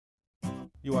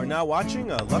You are now watching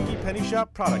a Lucky Penny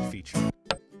Shop product feature.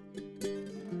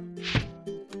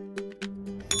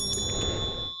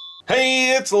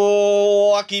 Hey, it's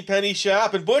Lucky Penny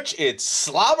Shop, and Butch, it's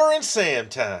Slobberin' Sam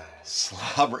time.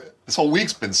 This whole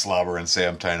week's been Slobberin'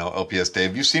 Sam time,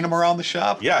 LPS-Dave. You seen him around the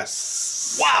shop?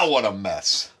 Yes. Wow, what a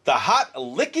mess. The hot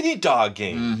Lickety dog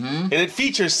game. And it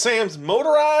features Sam's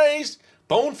motorized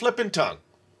bone-flipping tongue.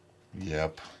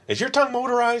 Yep. Is your tongue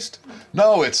motorized?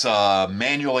 No, it's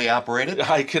manually operated.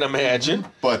 I can imagine.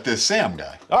 But this Sam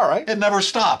guy. All right. It never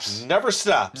stops. Never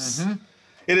stops.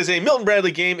 It is a Milton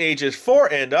Bradley game, ages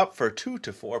 4 and up for 2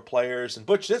 to 4 players. And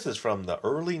Butch, this is from the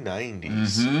early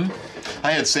 90s.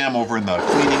 I had Sam over in the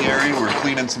cleaning area. We're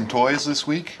cleaning some toys this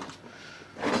week.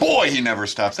 Boy, he never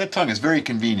stops. That tongue is very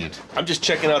convenient. I'm just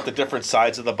checking out the different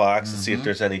sides of the box to see if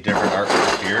there's any different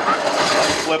artwork here.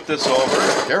 Let's flip this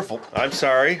over. Careful. I'm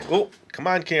sorry. Oh, come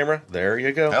on, camera. There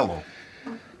you go. Hello.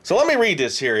 So let me read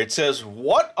this here. It says,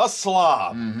 "What a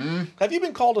slob." Have you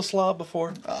been called a slob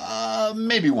before?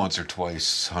 Maybe once or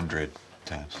twice, 100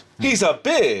 times. He's a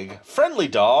big, friendly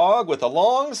dog with a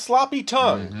long, sloppy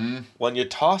tongue. When you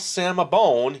toss Sam a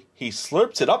bone, he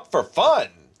slurps it up for fun.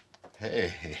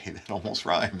 Hey, that almost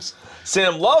rhymes.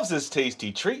 Sam loves his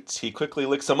tasty treats. He quickly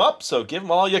licks them up, so give him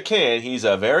all you can. He's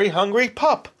a very hungry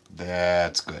pup.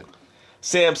 That's good.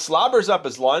 Sam slobbers up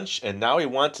his lunch, and now he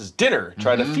wants his dinner.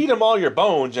 Try to feed him all your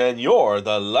bones, and you're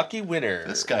the lucky winner.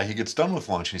 This guy, he gets done with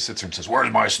lunch, and he sits there and says,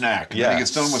 "Where's my snack?" And then he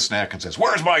gets Yes. done with snack and says,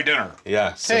 "Where's my dinner?"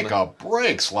 Yes. Take a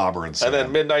break, Slobberin' Sam. And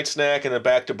then midnight snack, and then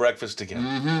back to breakfast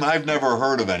again. I've never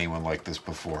heard of anyone like this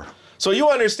before. So you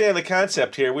understand the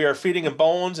concept here. We are feeding him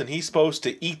bones, and he's supposed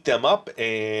to eat them up,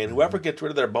 and whoever gets rid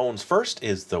of their bones first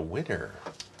is the winner.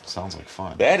 Sounds like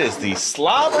fun. That is the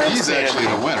Slobberin' He's Sam. actually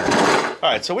the winner. All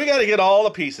right, so we got to get all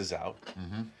the pieces out,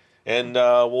 and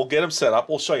we'll get them set up.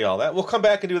 We'll show you all that. We'll come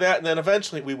back and do that, and then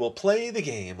eventually we will play the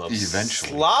game of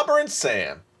Slobberin'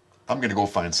 Sam. I'm going to go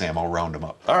find Sam. I'll round him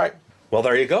up. All right. Well,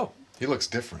 there you go. He looks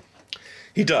different.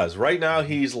 He does. Right now,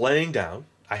 he's laying down.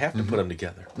 I have to put them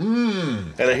together.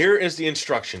 And then here is the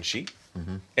instruction sheet,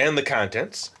 and the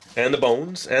contents, and the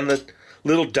bones, and the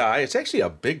little die. It's actually a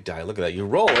big die. Look at that. You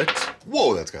roll it.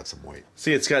 Whoa, that's got some weight.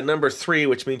 See, it's got number 3,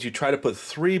 which means you try to put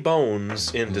 3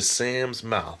 bones into Sam's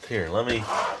mouth. Here, let me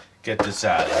get this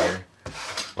out of here.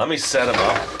 Let me set him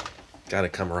up. Got to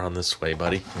come around this way,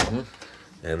 buddy.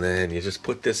 And then you just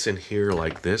put this in here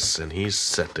like this, and he's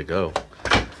set to go.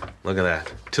 Look at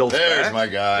that. Tilt There's back. my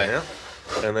guy. Yeah.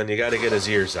 And then you got to get his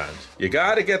ears on. You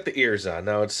got to get the ears on.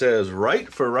 Now it says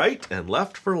right for right and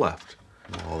left for left.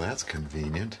 Well, that's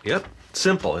convenient. Yep.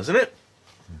 Simple, isn't it?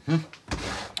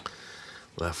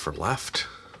 Left for left.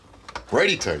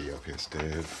 Righty-tighty up, yes,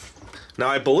 Dave. Now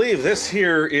I believe this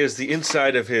here is the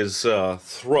inside of his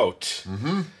throat.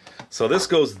 So this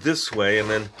goes this way, and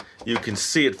then you can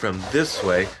see it from this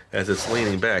way as it's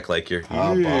leaning back like you're...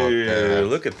 How about that?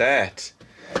 Look at that.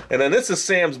 And then this is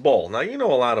Sam's bowl. Now, you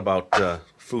know a lot about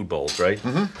food bowls, right?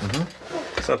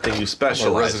 Something you I'm a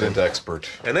specialize resident in. expert.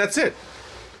 And that's it.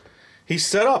 He's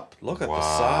set up. Look at the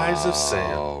size of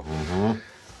Sam.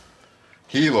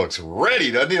 He looks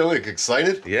ready, doesn't he? Look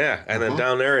excited. Yeah, and then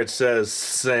down there it says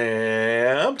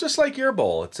Sam, just like your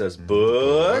bowl. It says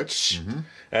Butch.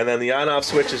 And then the on-off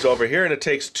switch is over here, and it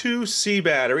takes 2 C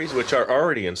batteries, which are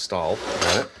already installed.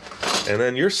 Got it. And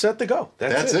then you're set to go.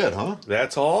 That's it, huh?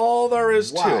 That's all there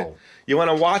is to Wow. it. You want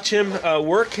to watch him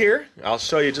work here? I'll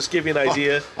show you, just give you an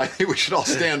idea. I think we should all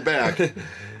stand back.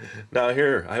 Now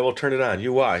here, I will turn it on.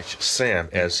 You watch Sam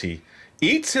as he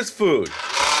eats his food.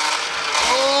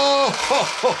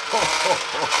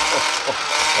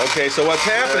 Okay, so what's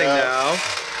happening now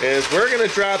is we're going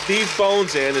to drop these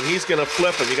bones in, and he's going to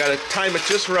flip them. You got to time it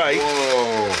just right.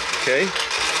 Whoa. Okay?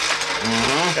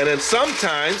 And then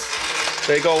sometimes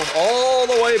they go all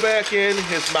the way back in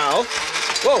his mouth.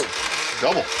 Whoa.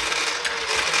 Double.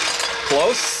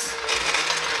 Close.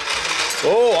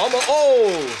 Oh, almost.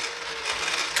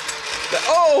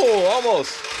 Oh,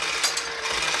 almost.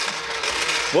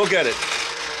 We'll get it.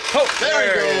 Oh, There he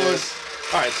it goes. is.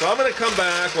 All right, so I'm going to come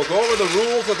back. We'll go over the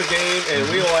rules of the game, and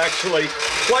we will actually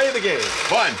play the game.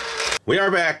 Fun. We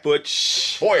are back,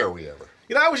 Butch. Boy, are we ever.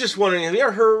 You know, I was just wondering, have you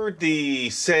ever heard the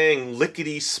saying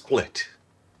lickety split?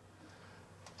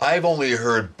 I've only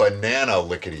heard banana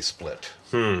lickety split.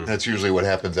 That's usually what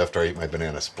happens after I eat my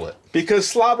banana split. Because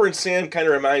Slobberin' Sam kind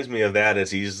of reminds me of that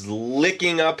as he's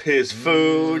licking up his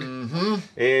food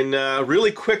and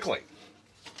really quickly.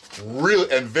 Really,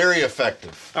 and very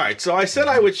effective. All right, so I said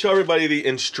I would show everybody the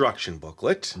instruction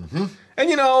booklet. And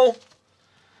you know,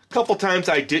 a couple times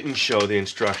I didn't show the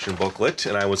instruction booklet,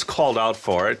 and I was called out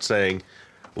for it, saying,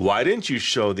 "Why didn't you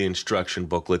show the instruction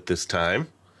booklet this time?"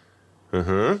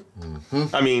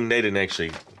 I mean, they didn't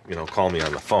actually, call me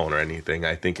on the phone or anything.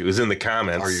 I think it was in the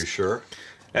comments. Are you sure?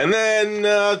 And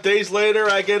then days later,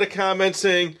 I get a comment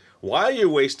saying, why are you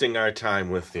wasting our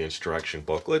time with the instruction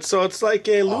booklet? So it's like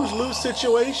a lose-lose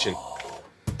situation.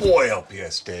 Boy,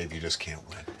 LPS-Dave, you just can't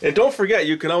win. And don't forget,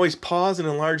 you can always pause and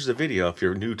enlarge the video. If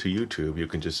you're new to YouTube, you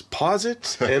can just pause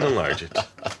it and enlarge it.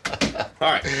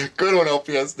 All right. Good one,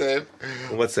 LPS-Dave.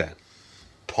 What's that?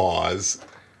 Pause.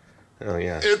 Oh,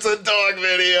 yeah. It's a dog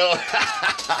video.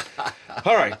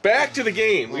 All right, back to the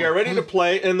game. We are ready to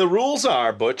play, and the rules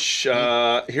are, Butch,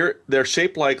 here, they're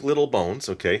shaped like little bones,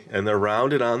 okay, and they're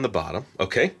rounded on the bottom,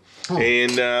 okay?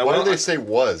 And Why do they say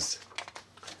was?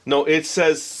 No, it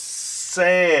says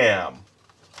Sam.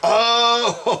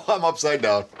 Oh, I'm upside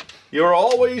down. You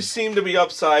always seem to be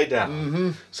upside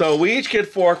down. So we each get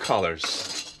 4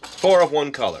 colors. 4 of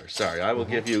one color. Sorry, I will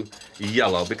give you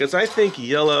yellow, because I think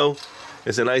yellow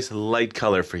is a nice light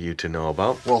color for you to know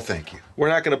about. Well, thank you. We're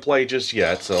not going to play just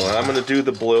yet, so I'm going to do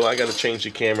the blue. I got to change the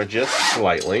camera just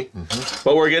slightly.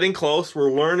 But we're getting close.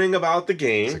 We're learning about the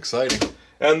game. It's exciting.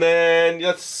 And then,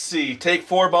 let's see, take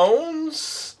 4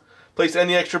 bones. Place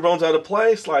any extra bones out of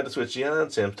play. Slide the switch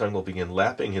on. Sam's tongue will begin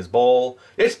lapping his bowl.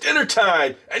 It's dinner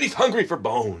time, and he's hungry for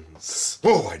bones.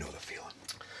 Oh, I know the feeling.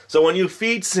 So when you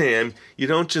feed Sam, you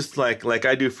don't just like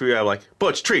I do for you. I'm like,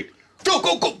 Butch, treat. Go,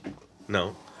 go, go.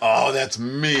 No. Oh, that's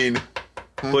mean.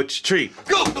 Butch, treat.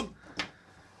 Go, go.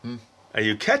 Are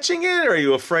you catching it, or are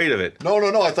you afraid of it? No.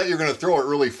 I thought you were going to throw it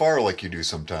really far like you do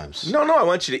sometimes. No, I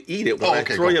want you to eat it when I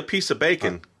throw you a piece of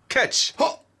bacon. Catch.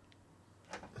 Huh.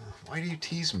 Why do you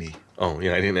tease me? Oh,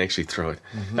 yeah, I didn't actually throw it.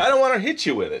 I don't want to hit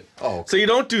you with it. Oh, okay. So you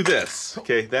don't do this.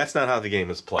 Okay, that's not how the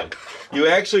game is played. You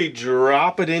actually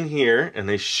drop it in here, and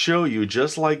they show you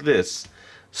just like this.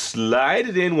 Slide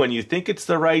it in when you think it's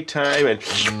the right time, and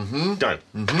done.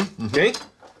 Okay?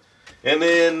 And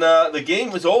then the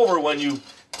game is over when you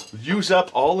use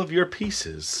up all of your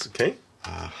pieces. Okay?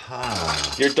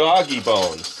 Your doggy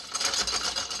bones.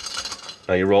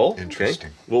 Now you roll. Interesting.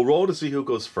 Okay? We'll roll to see who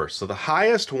goes first. So the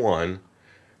highest one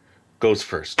goes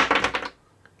first.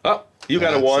 Oh, you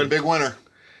got a 1. A big winner.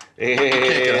 And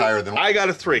Can't get higher than 1. I got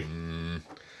a 3.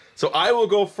 So I will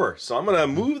go first. So I'm going to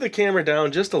move the camera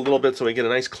down just a little bit so we get a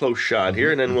nice close shot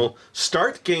here, and then we'll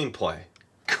start gameplay.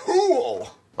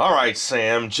 Cool. All right,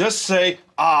 Sam, just say,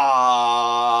 ah.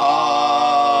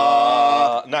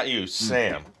 Not you,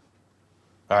 Sam.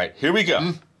 All right, here we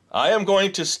go. I am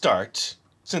going to start.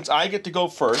 Since I get to go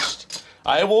first,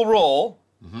 I will roll.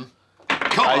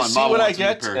 Come I on, see Mama what I wants a new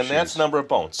get, pair of and that's shoes. number of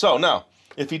bones. So now,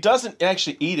 if he doesn't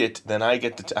actually eat it, then I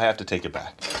get to I have to take it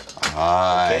back.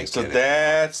 Okay, so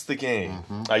that's the game.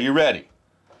 Are you ready?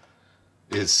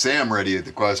 Is Sam ready at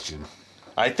the question?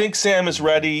 I think Sam is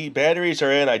ready. Batteries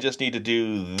are in. I just need to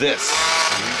do this.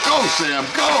 Go, Sam,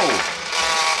 go!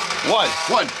 1.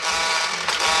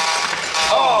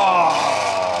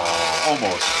 Oh!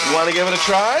 Almost. You want to give it a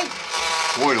try?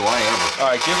 Boy, do I ever. All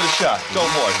right, give it a shot. Go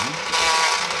for it.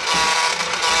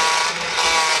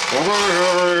 Get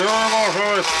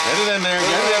it in there.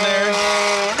 Get it in there.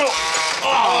 No.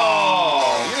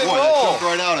 Oh! You didn't Boy, that roll. jumped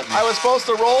right out at me. I was supposed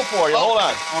to roll for you. Hold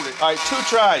on. Okay. All right, 2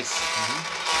 tries.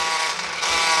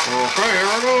 Okay, here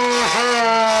we go.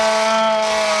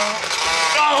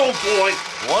 Oh, boy.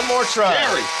 1 more try.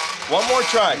 Gary. 1 more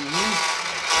try.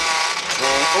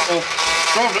 Uh-oh.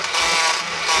 Dropped it.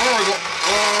 There we go.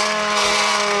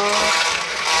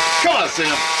 Come on, Sam.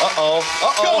 Uh-oh.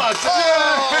 Come on, Sam.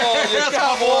 Oh, you That's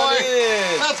got my boy. one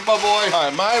in. That's my boy. All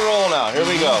right, my roll now. Here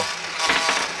we go.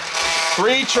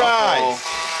 3 tries.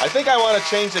 I think I want to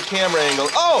change the camera angle.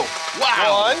 Oh!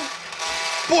 Wow.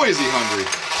 1. Boy, is he hungry.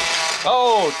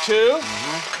 Oh, 2.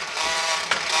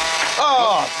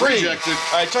 Oh, 3. Rejected.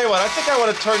 All right, tell you what, I think I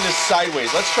want to turn this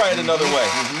sideways. Let's try it another way.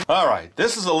 All right,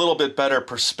 this is a little bit better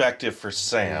perspective for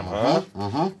Sam, huh?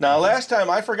 Now, last time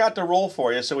I forgot to roll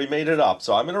for you, so we made it up.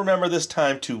 So I'm going to remember this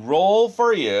time to roll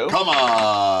for you. Come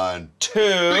on.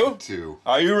 2. Big 2.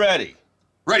 Are you ready?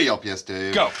 Ready,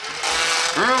 LPS-Dave. Go.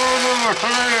 Come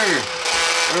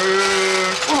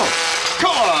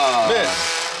on. Miss.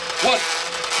 What?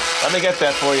 Let me get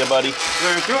that for you, buddy.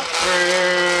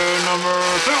 Number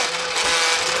 2.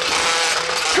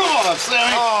 Come on,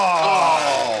 Sammy.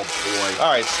 Oh, boy.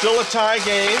 All right, still a tie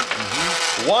game.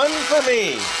 1 for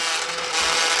me.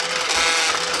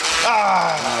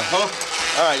 All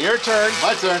right, your turn.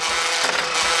 My turn.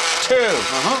 2.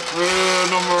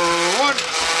 Number 1.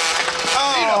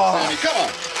 Eat up, Sammy. Come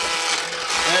on.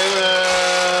 And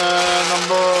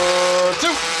number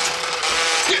 2.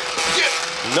 Get.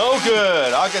 No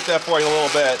good. I'll get that for you in a little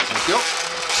bit. Thank you.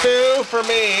 2 for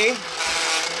me.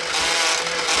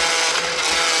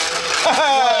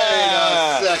 Right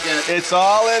It's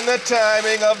all in the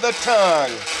timing of the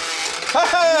tongue. Ha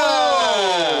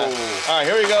ha! All right,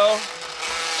 here we go.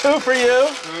 2 for you.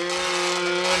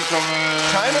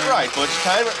 Time it right, Butch.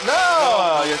 Time it.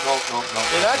 No, you're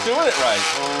not doing it right.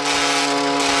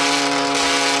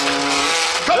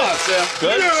 Come on, Sam.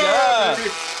 Good job.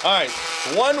 Baby. All right,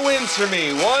 1 wins for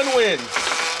me. 1 wins.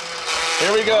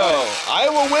 Here we go. I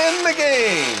will win the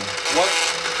game. What?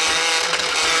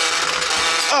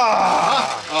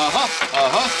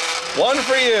 1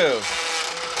 for you.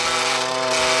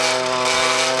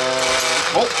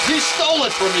 Oh, he stole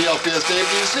it from me, LPS-Dave.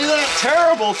 Do you see that?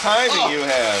 Terrible timing you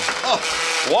have.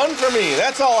 1 for me.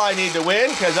 That's all I need to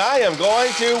win, because I am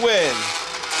going to win.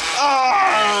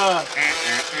 All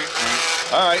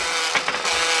right.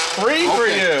 3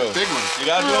 for you. Big one. You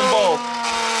got to do them both.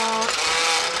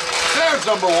 There's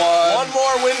number 1. 1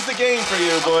 more wins the game for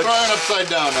you, Butch. I'm trying upside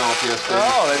down now, LPS-Dave.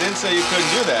 Oh, I didn't say you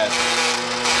couldn't do that.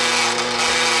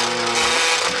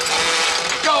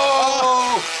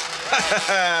 Go!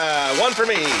 1 for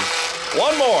me.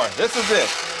 1 more. This is it.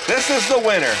 This is the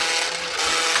winner.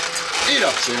 Eat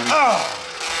up, Sam.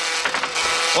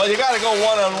 Well, you got to go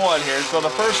 1-on-1 here, so the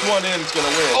first one in is going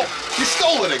to win. Oh, he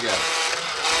stole it again.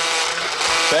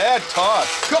 Bad toss.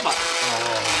 Come on.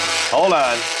 Hold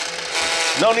on.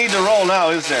 No need to roll now,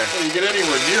 is there? Well, you get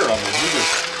anywhere near him, and he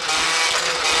just...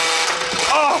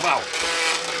 Oh, wow.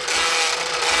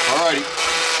 All righty.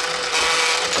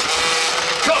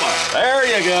 Come on. There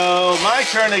you go. My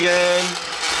turn again.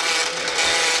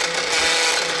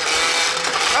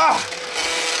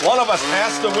 One of us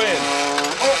has to win.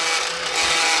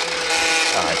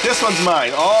 All right, this one's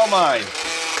mine. All mine.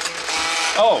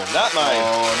 Oh, not mine.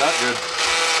 Oh, not good.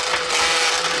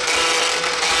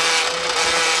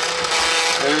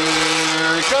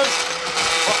 Here he comes.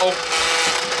 Uh-oh.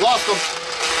 Lost him.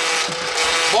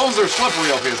 Bones are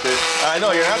slippery, LPS-Dave. I know,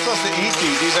 you're not supposed to eat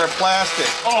these. These are plastic.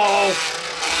 Oh.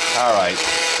 All right.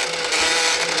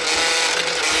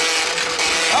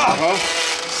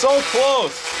 So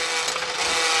close.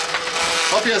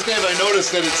 LPS-Dave, I noticed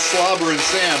that it's Slobberin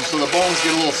Sam, so the bones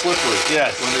get a little slippery.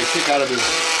 Yes. When they kick out of his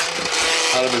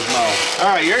mouth. All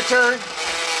right, your turn.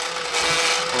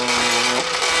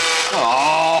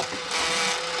 Oh.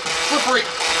 Slippery.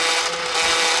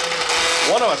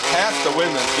 One of us has to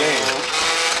win this game.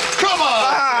 Come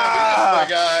on! That's my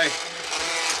guy.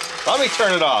 Let me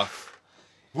turn it off.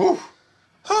 Woo.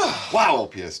 Wow,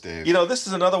 LPS-Dave. You know, this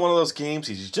is another one of those games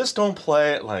you just don't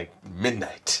play at like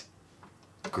midnight.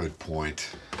 Good point.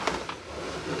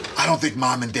 I don't think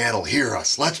Mom and Dad will hear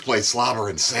us. Let's play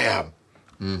Slobberin Sam.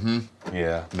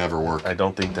 Yeah. Never work. I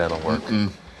don't think that'll work.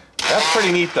 That's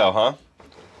pretty neat though, huh?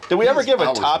 Did we ever give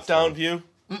a top-down view?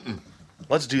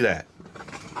 Let's do that.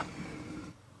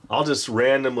 I'll just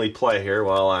randomly play here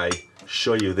while I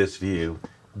show you this view.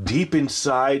 Deep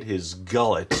inside his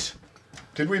gullet.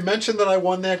 Did we mention that I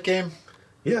won that game?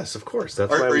 Yes, of course.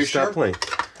 That's why we stopped playing.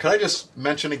 Can I just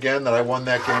mention again that I won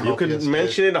that game? You can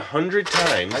mention it 100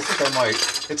 times. I think I might.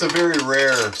 It's a very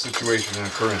rare situation and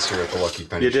occurrence here at the Lucky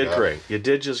Penny Shop. You did great. You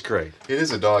did just great. It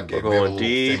is a dog game. We're going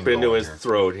deep into his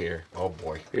throat here. Oh,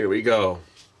 boy. Here we go.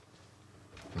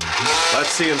 Let's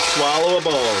see him swallow a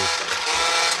bone.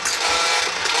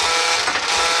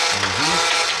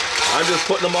 I'm just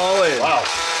putting them all in. Wow.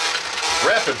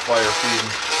 Rapid fire feeding.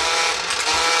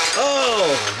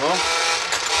 Oh!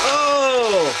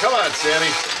 Oh! Come on,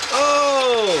 Sammy.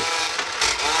 Oh!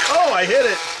 Oh, I hit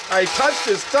it. I touched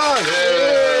his tongue.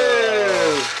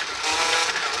 Yeah.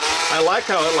 I like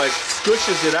how it like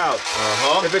squishes it out.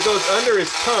 If it goes under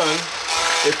his tongue,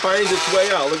 it finds its way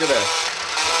out. Look at that.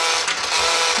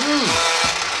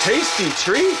 Tasty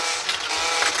treats.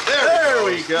 There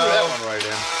we go. That one right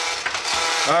in.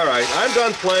 All right, I'm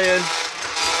done playing.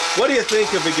 What do you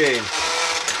think of the game?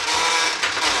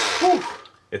 Whew.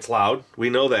 It's loud. We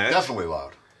know that. Definitely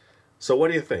loud. So what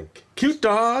do you think? Cute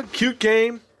dog, cute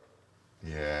game.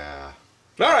 Yeah.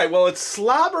 All right, well, it's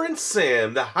Slobberin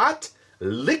Sam, the hot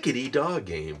lickety dog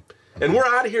game. And we're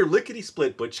out of here, lickety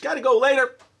split, but you got to go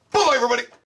later. Bye, everybody.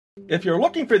 If you're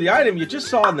looking for the item you just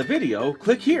saw in the video,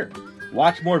 click here.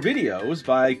 Watch more videos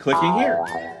by clicking here.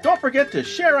 Don't forget to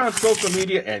share on social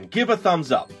media and give a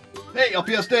thumbs up. Hey,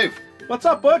 LPS-Dave. What's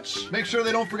up, Butch? Make sure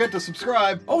they don't forget to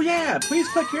subscribe. Oh yeah, please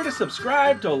click here to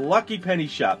subscribe to Lucky Penny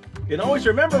Shop. And always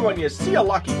remember, when you see a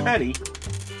lucky penny,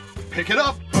 pick it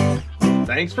up.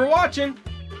 Thanks for watching.